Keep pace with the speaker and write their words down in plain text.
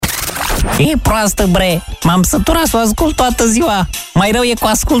E proastă, bre. M-am săturat să o ascult toată ziua. Mai rău e cu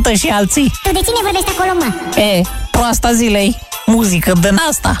ascultă și alții. Tu de cine vorbești acolo, mă? E, proasta zilei. Muzică din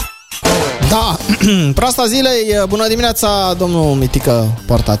asta. Da, proasta zilei. Bună dimineața, domnul Mitică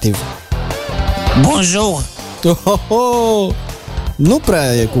Portativ. Bonjour. Nu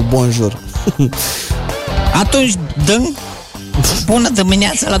prea e cu bonjour. Atunci, dăm bună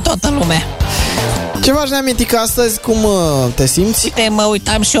dimineața la toată lumea. Ce v-aș Mitică astăzi? Cum te simți? Uite, mă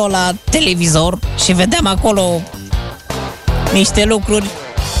uitam și eu la televizor și vedeam acolo niște lucruri.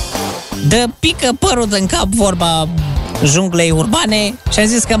 De pică părul din cap vorba junglei urbane și am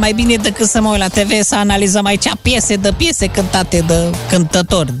zis că mai bine decât să mă uit la TV să analizăm aici piese cântate de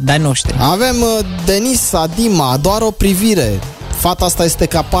cântători de-ai noștri. Avem Denis Adima, Doar o privire. Fata asta este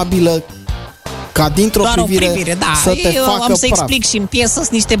capabilă ca dintr-o privire, da. să te eu facă am să praf. explic și în piesă sunt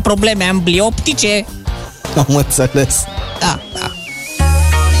niște probleme amblioptice. Am înțeles. Da.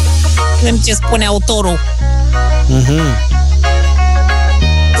 Când ce spune autorul.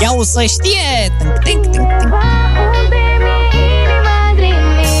 Ia o să știe. Tink.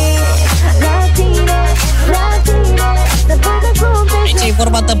 Deci e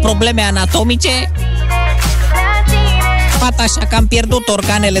vorba de probleme anatomice. Fata așa că am pierdut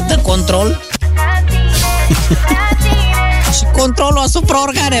organele de control și controlul asupra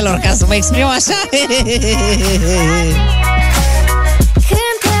organelor, ca să mă exprim așa.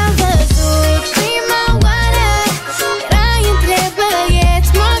 Când te-am văzut prima oară, erai între băieți,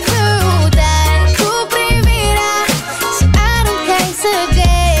 mă căutai cu privirea și aruncai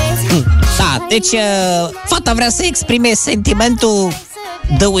săgeți. Da, deci fata vrea să exprime sentimentul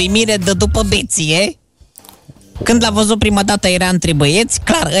de uimire de după beție. Când l-a văzut prima dată era între băieți,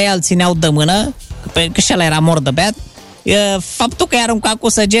 clar, ăia îl țineau de mână, că și ăla era mort de beat. Faptul că i-a aruncat cu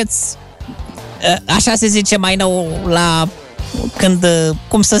săgeți, așa se zice mai nou la când,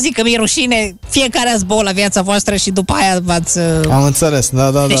 cum să zic, că mi-e rușine, fiecare ați băut la viața voastră și după aia v-ați Am înțeles,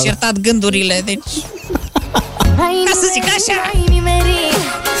 da. deșertat gândurile, deci ca să zic așa.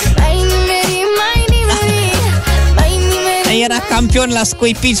 Era campion la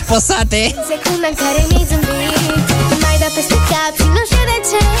scuipici păsate. Secunda în care mi-ai zâmbit, mai dat peste cap și nu știu de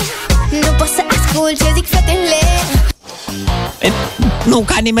ce. Nu pot să ascult ce zic fetele. Nu,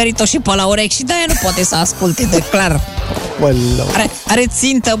 că a nimerit-o și pe la urechi și de-aia nu poate să asculte, de clar. Are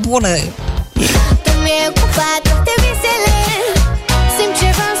țintă bună. Tu mi-ai ocupat toate visele. Simt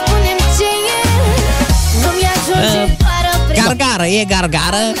ceva, spune-mi ce e. Nu-mi ajunge doar o privire. E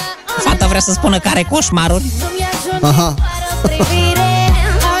gargară. Fata vrea să spună că are coșmaruri. Nu-mi ajunge doar o privire.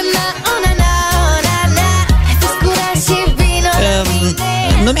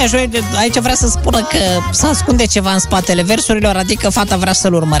 Nu mi-ajunge, aici vrea să spună că se ascunde ceva în spatele versurilor, adică fata vrea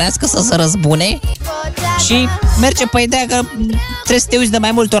să-l urmărească, să se răzbune și merge pe ideea că trebuie să te uiți de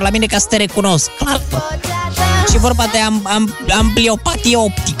mai multe ori la mine ca să te recunosc, clar. Și vorba de ambliopatie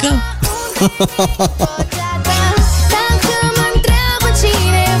optică.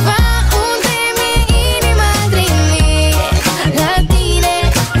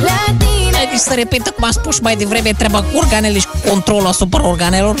 Să repetă cum a spus mai devreme treaba cu organele și cu controlul asupra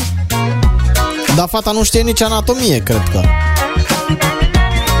organelor. Dar fata nu știe nici anatomie, cred că.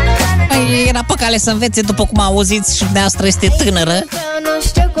 Era pe cale să învețe, după cum auziți, și dumneavoastră este tânără. Nu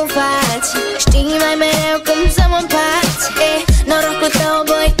știu cum faci, știi mai mereu cum să mă împaci. Norocul tău,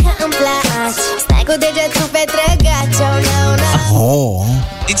 băi, că îmi placi. Stai cu degetul pe trăgaci,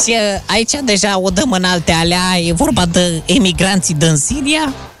 Deci aici deja o dăm în alte alea. E vorba de emigranții din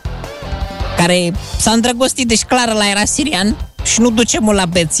Siria care s-a îndrăgostit, deci clar ăla era sirian și nu ducem la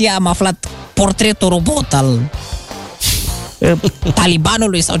beție, am aflat portretul robot al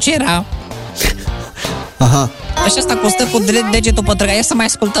talibanului sau ce era. Aha. Și asta costă cu degetul pe trăgaie. Să mai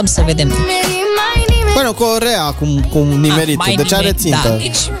ascultăm să vedem. Păi nu, Corea, cum nimeritul, deci are țintă. Da,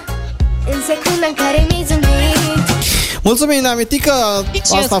 deci... În secunda în care mi-ai zâmbit. Mulțumim, Neamitică,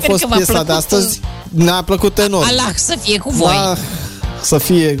 asta a fost piesa de astăzi. Ne-a plăcut enorm. Allah să fie cu voi. Da, să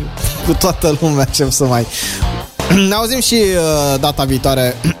fie cu toată lumea, ce să mai... Ne auzim și data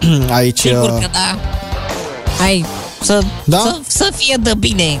viitoare aici. Sigur că da. Hai, să fie de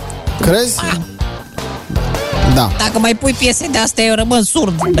bine. Crezi? Da. Dacă mai pui piese de astea, eu rămân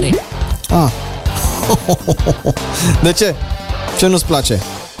surd, bre. De ce? Ce nu-ți place?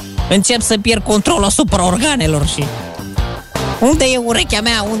 Încep să pierd controlul asupra organelor și... Unde e urechea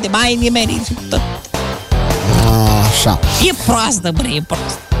mea? Unde mai nimeni? Așa. E proastă, bre, e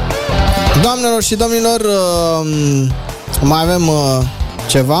proastă. Doamnelor și domnilor, mai avem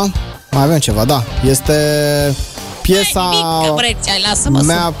ceva? Mai avem ceva, da. Este piesa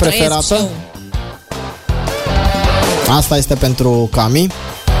mea preferată. Asta este pentru Cami.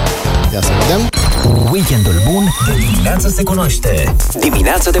 Ia să vedem. Weekendul bun de dimineață se cunoaște.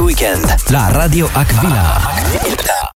 Dimineața de weekend la Radio Acvila.